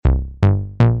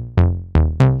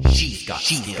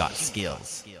got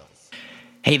skills.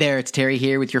 Hey there, it's Terry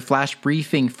here with your flash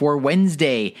briefing for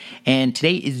Wednesday, and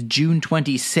today is June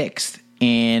 26th,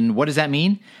 and what does that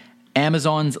mean?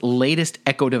 Amazon's latest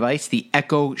Echo device, the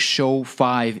Echo Show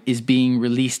 5, is being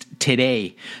released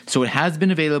today. So it has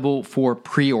been available for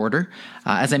pre-order.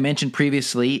 As I mentioned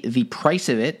previously, the price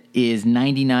of it is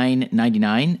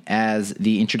 $99.99 as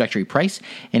the introductory price.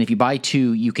 And if you buy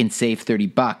two, you can save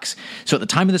 $30. So at the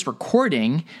time of this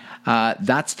recording,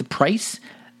 that's the price.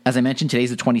 As I mentioned,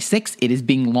 today's the 26th. It is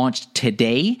being launched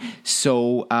today,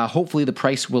 so hopefully the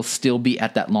price will still be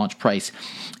at that launch price.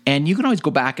 And you can always go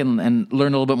back and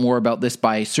learn a little bit more about this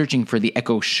by searching for the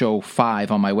Echo Show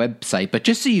 5 on my website. But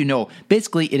just so you know,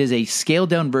 basically it is a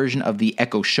scaled-down version of the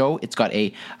Echo Show. It's got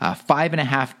a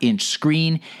 5.5-inch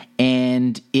screen,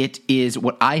 and it is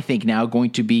what I think now going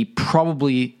to be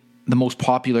probably the most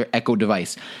popular Echo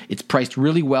device. It's priced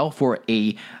really well for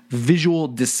a visual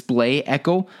display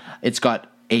Echo. It's got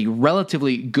a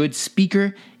relatively good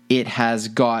speaker. It has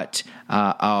got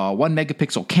a 1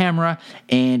 megapixel camera,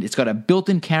 and it's got a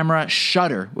built-in camera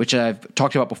shutter, which I've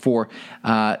talked about before.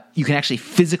 You can actually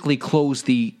physically close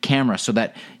the camera so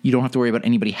that you don't have to worry about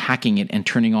anybody hacking it and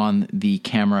turning on the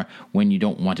camera when you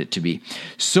don't want it to be.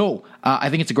 So I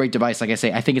think it's a great device. Like I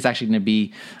say, I think it's actually going to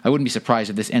be, I wouldn't be surprised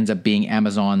if this ends up being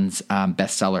Amazon's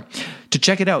bestseller. To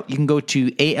check it out, you can go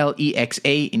to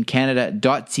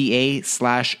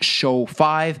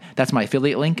alexaincanada.ca/show5. That's my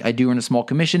affiliate link. I do earn a small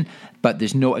commission, but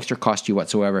there's no extra cost to you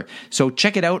whatsoever. So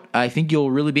check it out. I think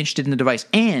you'll really be interested in the device.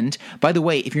 And by the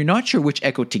way, if you're not sure which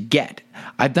Echo to get,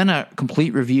 I've done a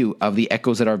complete review of the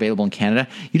Echoes that are available in Canada.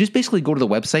 You just basically go to the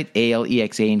website,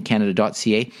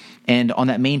 alexaincanada.ca, and on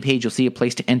that main page, you'll see a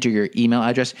place to enter your email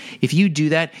address. If you do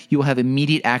that, you will have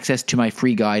immediate access to my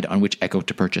free guide on which Echo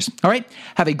to purchase. All right,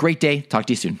 have a great day. Talk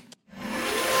to you soon.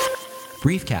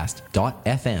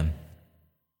 Briefcast.fm